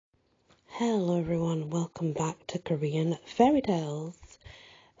Hello everyone, welcome back to Korean Fairy Tales.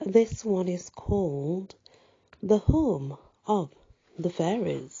 This one is called The Home of the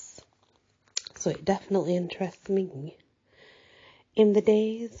Fairies. So it definitely interests me. In the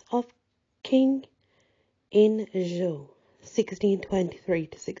days of King In-jo, 1623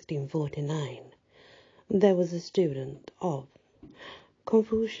 to 1649, there was a student of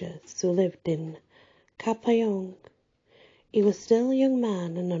Confucius who lived in Kapayong. He was still a young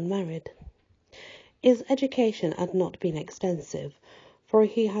man and unmarried. His education had not been extensive, for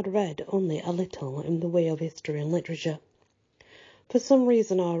he had read only a little in the way of history and literature. For some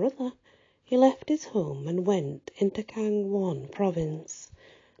reason or other, he left his home and went into Gangwon province.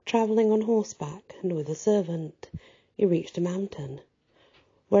 Travelling on horseback and with a servant, he reached a mountain,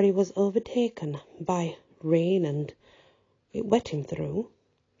 where he was overtaken by rain and it wet him through.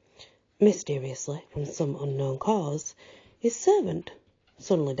 Mysteriously, from some unknown cause, his servant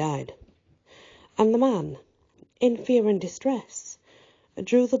suddenly died, and the man, in fear and distress,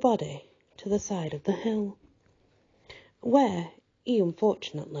 drew the body to the side of the hill, where he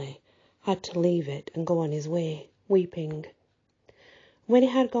unfortunately had to leave it and go on his way, weeping. When he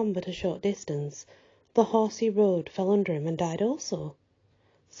had gone but a short distance, the horse he rode fell under him and died also.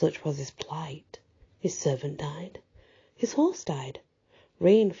 Such was his plight. His servant died. His horse died,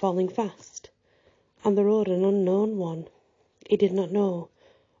 rain falling fast, and the road an unknown one. He did not know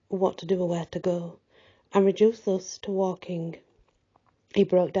what to do or where to go, and reduced thus to walking, he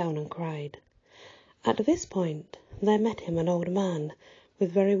broke down and cried. At this point there met him an old man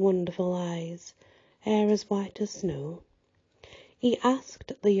with very wonderful eyes, hair as white as snow. He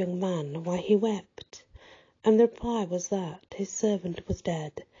asked the young man why he wept, and the reply was that his servant was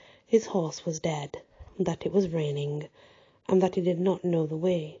dead, his horse was dead, that it was raining, and that he did not know the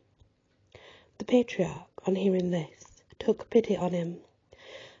way. The patriarch, on hearing this, took pity on him,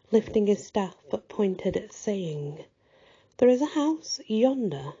 lifting his staff, pointed, saying, "There is a house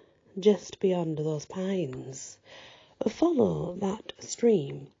yonder, just beyond those pines. Follow that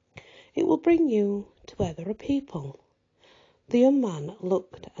stream. It will bring you to where there are people." The young man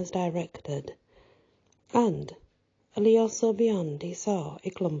looked as directed, and a li or so beyond he saw a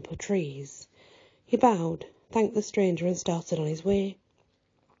clump of trees. He bowed, thanked the stranger, and started on his way.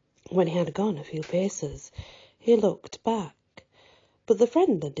 When he had gone a few paces, he looked back, but the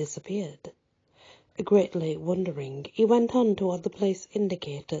friend had disappeared. Greatly wondering, he went on toward the place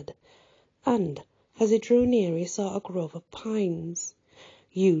indicated, and as he drew near he saw a grove of pines.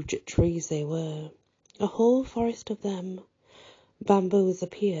 Huge trees they were, a whole forest of them. Bamboos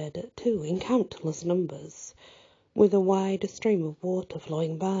appeared, too, in countless numbers, with a wide stream of water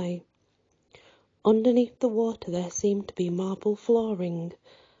flowing by. Underneath the water there seemed to be marble flooring,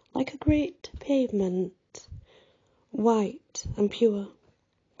 like a great pavement, white and pure.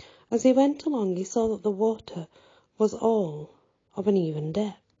 As he went along he saw that the water was all of an even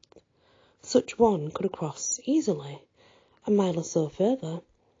depth. Such one could cross easily a mile or so further.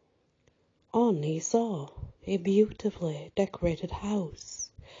 On he saw a beautifully decorated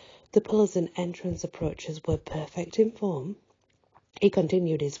house. The pillars and entrance approaches were perfect in form. He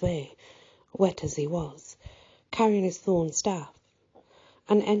continued his way, wet as he was, carrying his thorn staff,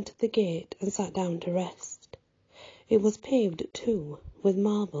 and entered the gate and sat down to rest. It was paved, too, with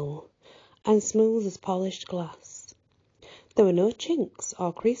marble, and smooth as polished glass. There were no chinks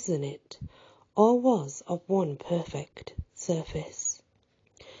or creases in it. All was of one perfect surface.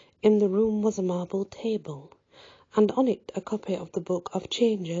 In the room was a marble table, and on it a copy of the Book of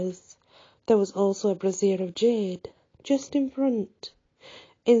Changes. There was also a brazier of jade, just in front.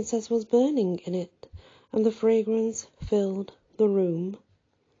 Incense was burning in it, and the fragrance filled the room.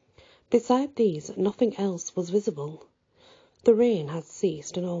 Beside these, nothing else was visible. The rain had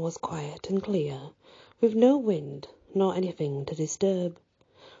ceased, and all was quiet and clear, with no wind nor anything to disturb.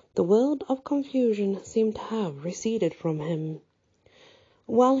 The world of confusion seemed to have receded from him.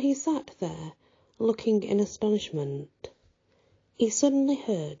 While he sat there, looking in astonishment, he suddenly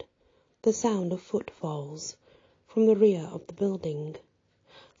heard the sound of footfalls from the rear of the building.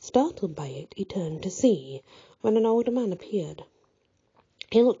 Startled by it, he turned to see, when an older man appeared.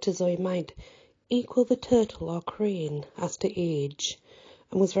 He looked as though he might equal the turtle or crane as to age,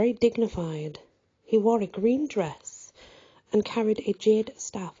 and was very dignified. He wore a green dress, and carried a jade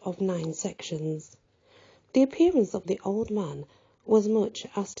staff of 9 sections. The appearance of the old man was much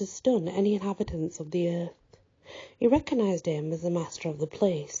as to stun any inhabitants of the earth. He recognized him as the master of the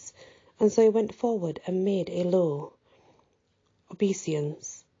place, and so he went forward and made a low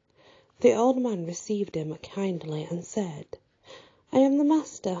obeisance. The old man received him kindly and said, "I am the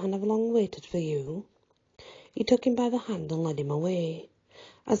master, and have long waited for you." He took him by the hand and led him away.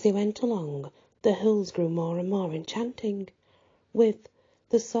 As they went along, the hills grew more and more enchanting, with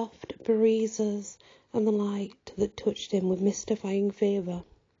the soft breezes and the light that touched him with mystifying favour.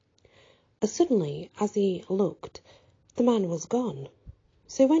 Suddenly, as he looked, the man was gone,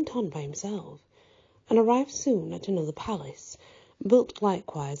 so he went on by himself, and arrived soon at another palace, built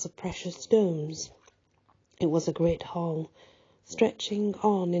likewise of precious stones. It was a great hall, stretching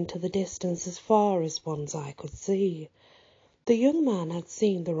on into the distance as far as one's eye could see. The young man had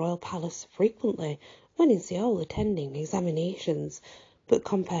seen the royal palace frequently when in Seoul attending examinations, but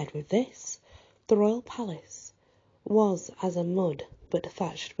compared with this, the royal palace was as a mud but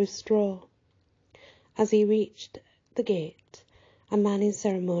thatched with straw. As he reached the gate, a man in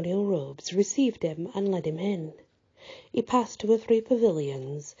ceremonial robes received him and led him in. He passed 2 or 3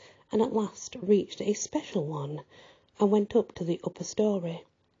 pavilions, and at last reached a special one, and went up to the upper story.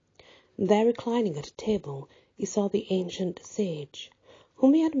 There, reclining at a table, he saw the ancient sage,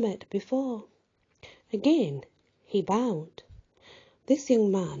 whom he had met before. Again he bowed. This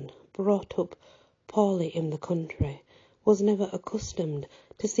young man, brought up poorly in the country, was never accustomed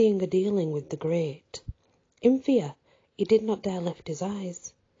to seeing or dealing with the great. In fear, he did not dare lift his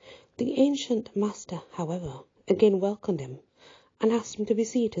eyes. The ancient master, however, again welcomed him, and asked him to be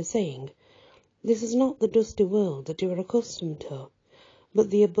seated, saying, "This is not the dusty world that you are accustomed to, but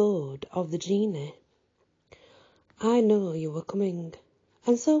the abode of the genii. I know you were coming,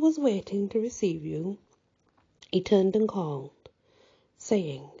 and so was waiting to receive you." He turned and called,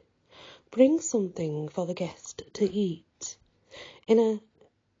 saying, "Bring something for the guest to eat." In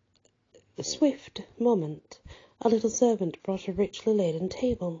a swift moment, a little servant brought a richly laden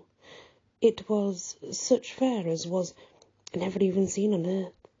table. It was such fare as was never even seen on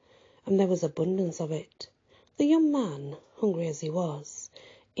earth, and there was abundance of it. The young man, hungry as he was,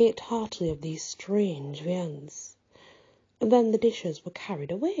 ate heartily of these strange viands. Then the dishes were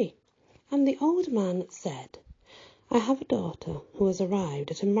carried away, and the old man said, "I have a daughter who has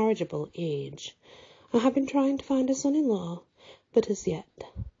arrived at a marriageable age. I have been trying to find a son-in-law, but as yet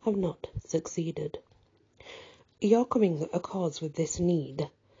have not succeeded. Your coming accords with this need.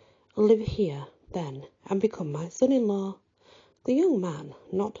 Live here, then, and become my son-in-law." The young man,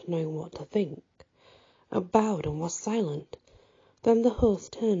 not knowing what to think, bowed and was silent. Then the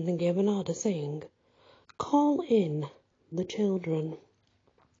host turned and gave an order, saying, "Call in the children."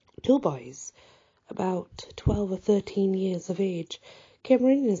 2 boys, about 12 or 13 years of age, came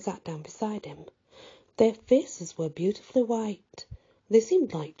running and sat down beside him. Their faces were beautifully white. They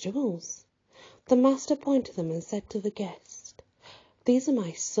seemed like jewels. The master pointed them and said to the guest, "These are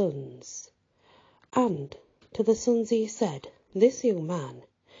my sons." And to the sons he said, "This young man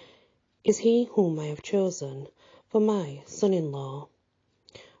is he whom I have chosen for my son-in-law.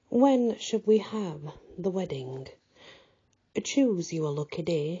 When should we have the wedding? Choose you a lucky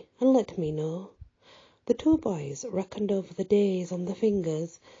day and let me know." The 2 boys reckoned over the days on their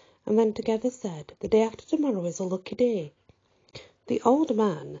fingers, and then together said, "The day after tomorrow is a lucky day." The old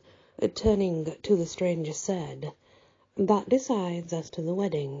man, turning to the stranger, said, "That decides as to the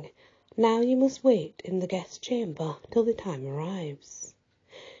wedding. Now you must wait in the guest chamber till the time arrives."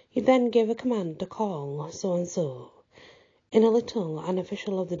 He then gave a command to call so-and-so. In a little, an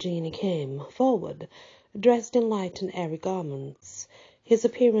official of the genii came forward, dressed in light and airy garments. His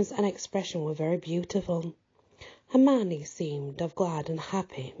appearance and expression were very beautiful. A man, he seemed, of glad and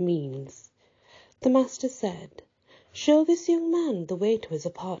happy mien. The master said, "Show this young man the way to his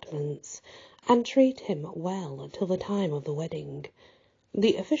apartments, and treat him well till the time of the wedding."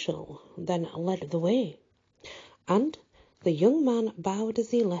 The official then led the way, and the young man bowed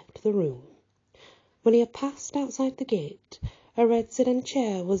as he left the room. When he had passed outside the gate, a red sedan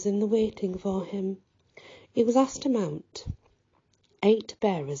chair was in the waiting for him. He was asked to mount. 8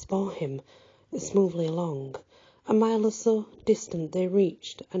 bearers bore him smoothly along. A mile or so distant they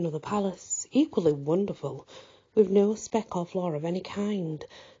reached another palace, equally wonderful, with no speck or flaw of any kind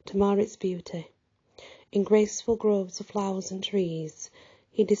to mar its beauty. In graceful groves of flowers and trees,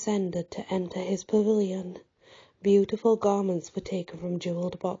 he descended to enter his pavilion. Beautiful garments were taken from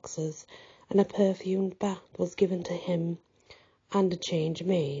jewelled boxes, and a perfumed bath was given to him, and a change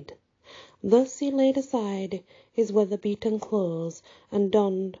made. Thus he laid aside his weather-beaten clothes and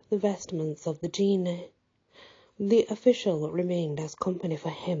donned the vestments of the genii. The official remained as company for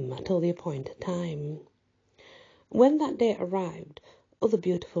him till the appointed time. When that day arrived, other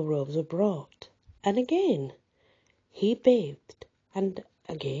beautiful robes were brought, and again he bathed, and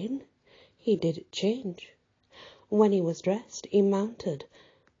again he did change. When he was dressed, he mounted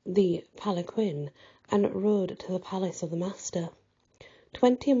the palanquin and rode to the palace of the master,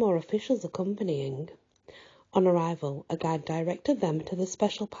 20 more officials accompanying. On arrival, a guide directed them to the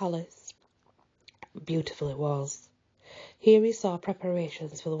special palace. Beautiful it was. Here he saw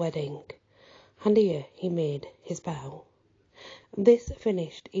preparations for the wedding, and here he made his bow. This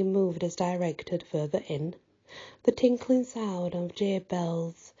finished, he moved as directed further in. The tinkling sound of jade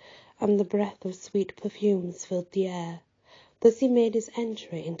bells and the breath of sweet perfumes filled the air. Thus he made his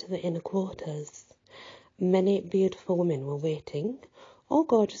entry into the inner quarters. Many beautiful women were waiting, all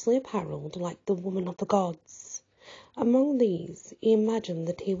gorgeously apparelled like the woman of the gods. Among these he imagined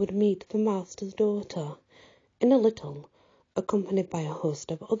that he would meet the master's daughter, in a little, accompanied by a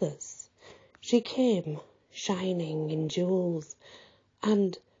host of others. She came, shining in jewels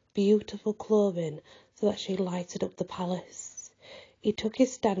and beautiful clothing, so that she lighted up the palace. He took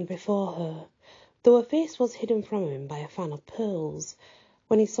his stand before her, though her face was hidden from him by a fan of pearls.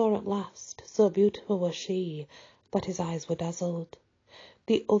 When he saw her at last, so beautiful was she that his eyes were dazzled.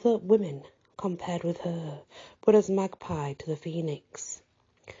 The other women, compared with her, were as magpie to the phoenix.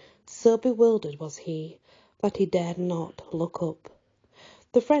 So bewildered was he that he dared not look up.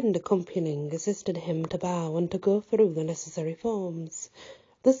 The friend accompanying assisted him to bow and to go through the necessary forms.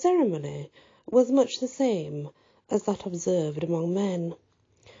 The ceremony was much the same as that observed among men.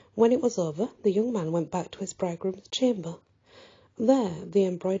 When it was over, the young man went back to his bridegroom's chamber. There the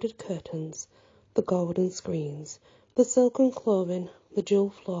embroidered curtains, the golden screens, the silken clothing, the jewel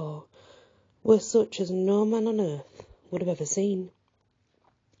floor, were such as no man on earth would have ever seen.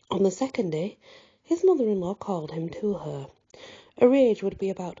 On the second day, his mother-in-law called him to her. Her age would be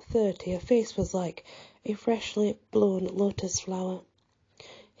about 30. Her face was like a freshly blown lotus flower.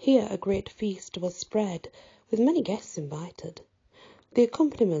 Here a great feast was spread, with many guests invited. The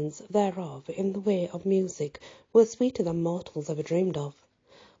accompaniments thereof, in the way of music, were sweeter than mortals ever dreamed of.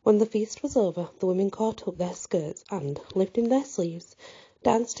 When the feast was over, the women caught up their skirts and, lifting their sleeves,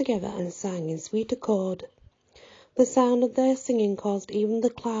 danced together and sang in sweet accord. The sound of their singing caused even the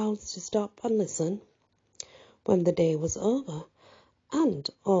clouds to stop and listen. When the day was over, and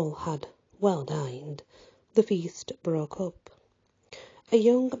all had well dined, the feast broke up. A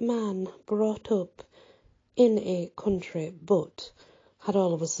young man brought up in a country but had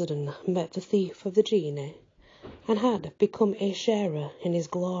all of a sudden met the thief of the genie, and had become a sharer in his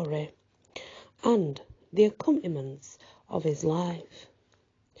glory, and the accompaniments of his life.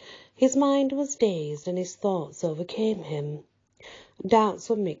 His mind was dazed, and his thoughts overcame him. Doubts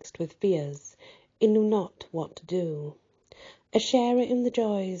were mixed with fears. He knew not what to do. A sharer in the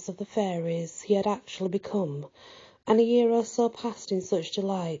joys of the fairies he had actually become, and a year or so passed in such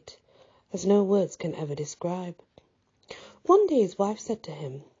delight as no words can ever describe. One day his wife said to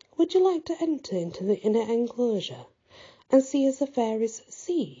him, "Would you like to enter into the inner enclosure and see as the fairies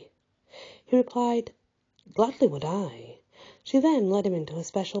see?" He replied, "Gladly would I." She then led him into a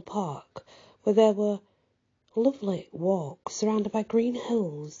special park, where there were lovely walks surrounded by green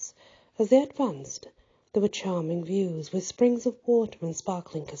hills. As they advanced, there were charming views, with springs of water and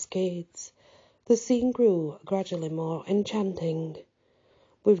sparkling cascades. The scene grew gradually more enchanting,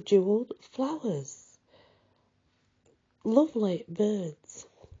 with jewelled flowers, lovely birds,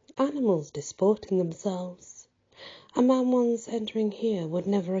 animals disporting themselves. A man once entering here would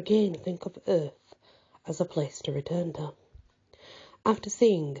never again think of earth as a place to return to. After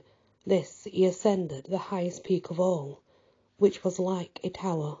seeing this, he ascended the highest peak of all, which was like a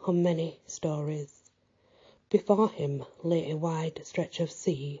tower on many stories. Before him lay a wide stretch of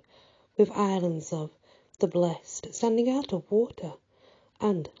sea, with islands of the blessed standing out of water,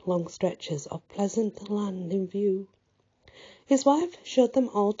 and long stretches of pleasant land in view. His wife showed them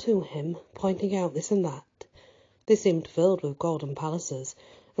all to him, pointing out this and that. They seemed filled with golden palaces,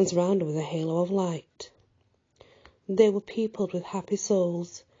 and surrounded with a halo of light. They were peopled with happy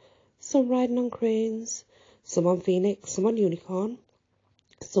souls, some riding on cranes, some on phoenix, some on unicorn.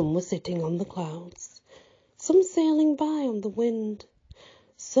 Some were sitting on the clouds, some sailing by on the wind,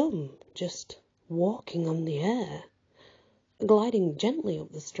 some just walking on the air, gliding gently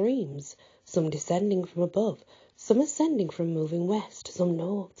up the streams, some descending from above, some ascending from moving west, some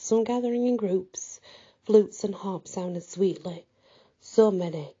north, some gathering in groups. Flutes and harps sounded sweetly. So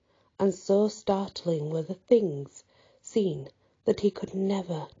many and so startling were the things seen that he could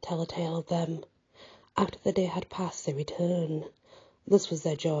never tell a tale of them. After the day had passed, they returned. Thus was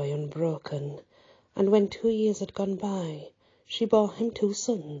their joy unbroken, and when 2 years had gone by, she bore him 2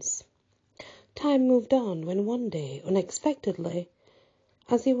 sons. Time moved on, when one day, unexpectedly,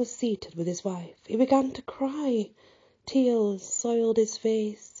 as he was seated with his wife, he began to cry. Tears soiled his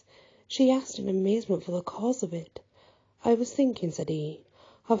face. She asked in amazement for the cause of it. "I was thinking," said he,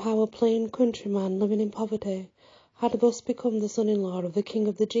 "of how a plain countryman living in poverty had thus become the son-in-law of the king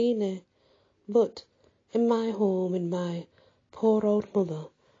of the genii. But in my home, in my poor old mother,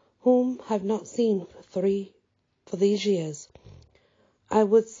 whom I've not seen for these years. I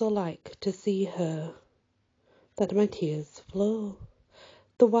would so like to see her that my tears flow."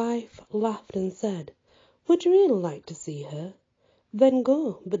 The wife laughed and said, "Would you really like to see her? Then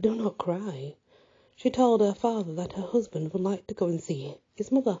go, but do not cry." She told her father that her husband would like to go and see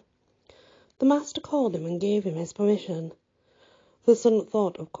his mother. The master called him and gave him his permission. The son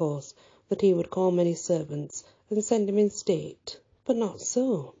thought, of course, that he would call many servants and send him in state, but not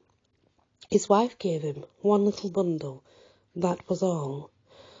so. His wife gave him one little bundle, that was all.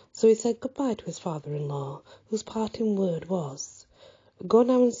 So he said goodbye to his father-in-law, whose parting word was, "Go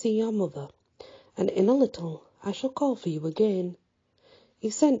now and see your mother, and in a little I shall call for you again." He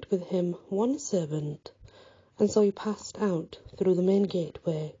sent with him one servant, and so he passed out through the main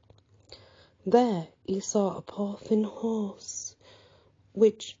gateway. There he saw a poor thin horse,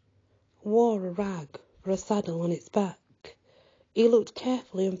 which wore a rag for a saddle on its back. He looked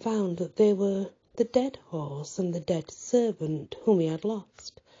carefully and found that they were the dead horse and the dead servant whom he had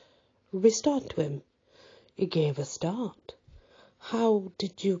lost, restored to him. He gave a start. "How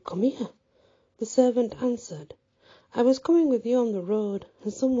did you come here?" The servant answered, "I was coming with you on the road,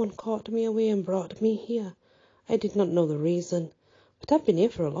 and someone caught me away and brought me here. I did not know the reason, but I've been here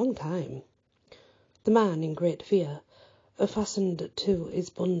for a long time." The man, in great fear, fastened to his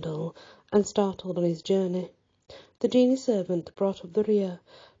bundle and started on his journey. The genie servant brought up the rear,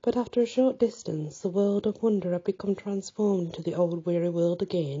 but after a short distance the world of wonder had become transformed to the old weary world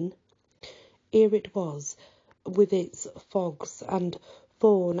again. Here it was, with its fogs and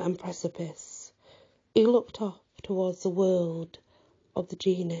thorn and precipice. He looked off towards the world of the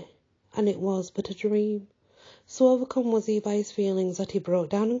genie, and it was but a dream. So overcome was he by his feelings that he broke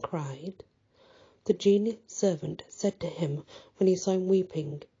down and cried. The genie servant said to him when he saw him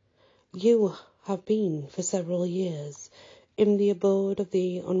weeping, "You have been for several years in the abode of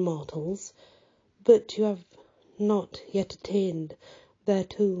the unmortals, but you have not yet attained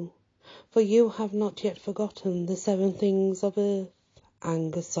thereto, for you have not yet forgotten the 7 things of earth: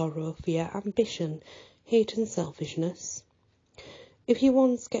 anger, sorrow, fear, ambition, hate, and selfishness. If you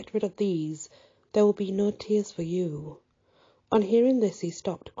once get rid of these, there will be no tears for you." On hearing this he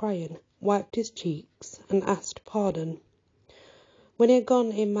stopped crying, wiped his cheeks, and asked pardon. When he had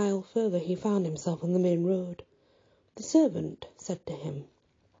gone a mile further he found himself on the main road. The servant said to him,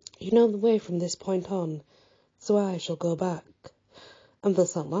 "You know the way from this point on, so I shall go back." And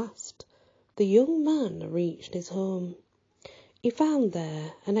thus at last the young man reached his home. He found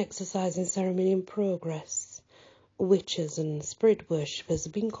there an exercising ceremony in progress. Witches and spirit worshippers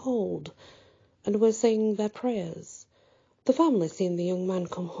had been called, and were saying their prayers. The family, seeing the young man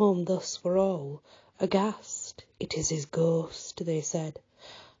come home thus, were all aghast. "It is his ghost," they said.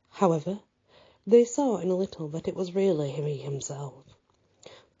 However, they saw in a little that it was really he himself.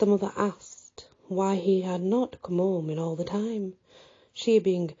 The mother asked why he had not come home in all the time. She,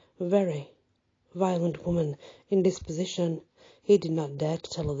 being a very violent woman in disposition, he did not dare to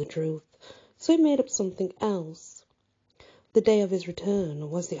tell her the truth, so he made up something else. The day of his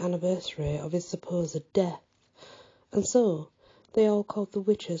return was the anniversary of his supposed death, and so they all called the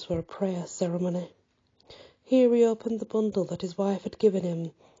witches for a prayer ceremony. Here he opened the bundle that his wife had given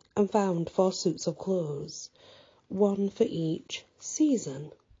him, and found 4 suits of clothes, one for each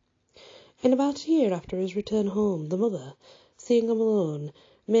season. In about a year after his return home, the mother, seeing him alone,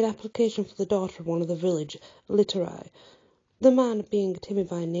 made application for the daughter of one of the village literati. The man, being timid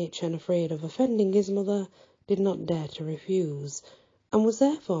by nature and afraid of offending his mother, did not dare to refuse, and was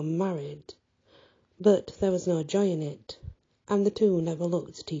therefore married. But there was no joy in it, and the two never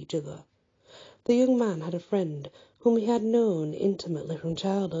looked at each other. The young man had a friend whom he had known intimately from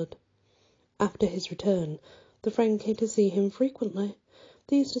childhood. After his return, the friend came to see him frequently.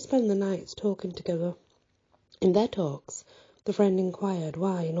 They used to spend the nights talking together. In their talks, the friend inquired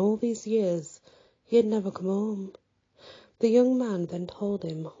why, in all these years, he had never come home. The young man then told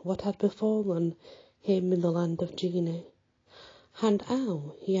him what had befallen him in the land of Genii, and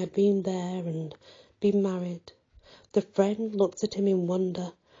how he had been there and been married. The friend looked at him in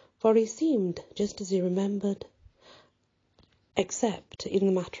wonder, for he seemed just as he remembered, except in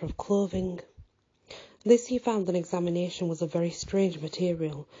the matter of clothing. This he found on examination was a very strange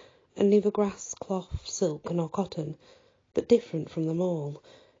material, and neither grass, cloth, silk, nor cotton, but different from them all,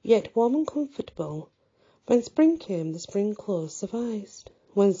 yet warm and comfortable. When spring came, the spring clothes sufficed.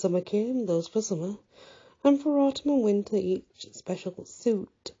 When summer came, those for summer, and for autumn and winter each special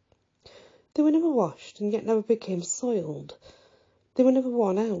suit. They were never washed, and yet never became soiled. They were never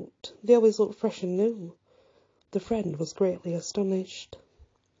worn out. They always looked fresh and new. The friend was greatly astonished.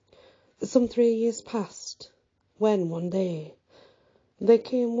 Some 3 years passed, when one day there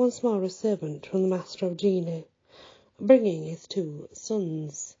came once more a servant from the master of genii, bringing his 2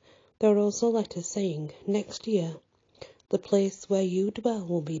 sons. There were also letters saying, "Next year the place where you dwell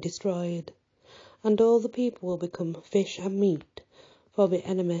will be destroyed, and all the people will become fish and meat for the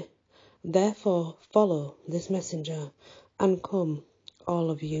enemy. Therefore follow this messenger, and come, all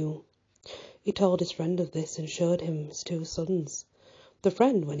of you." He told his friend of this and showed him his 2 sons. The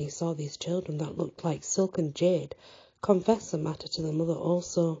friend, when he saw these children that looked like silk and jade, confessed the matter to the mother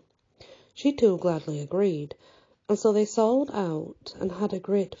also. She too gladly agreed, and so they sold out and had a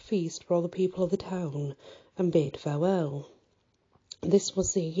great feast for all the people of the town, and bade farewell. This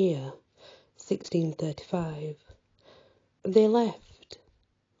was the year 1635. They left,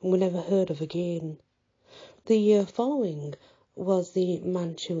 and were never heard of again. The year following was the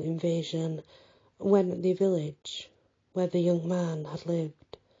Manchu invasion, when the village where the young man had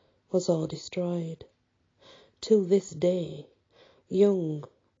lived was all destroyed. To this day, young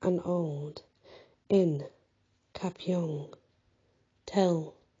and old in Kapyong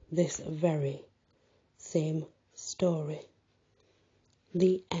tell this very same story.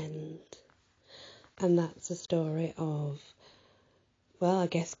 The end. And that's the story of, well, I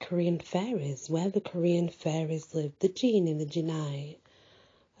guess Korean fairies, where the Korean fairies live, the genie, the genii.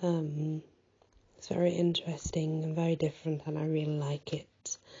 It's very interesting and very different, and I really like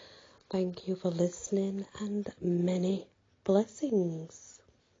it. Thank you for listening, and many blessings.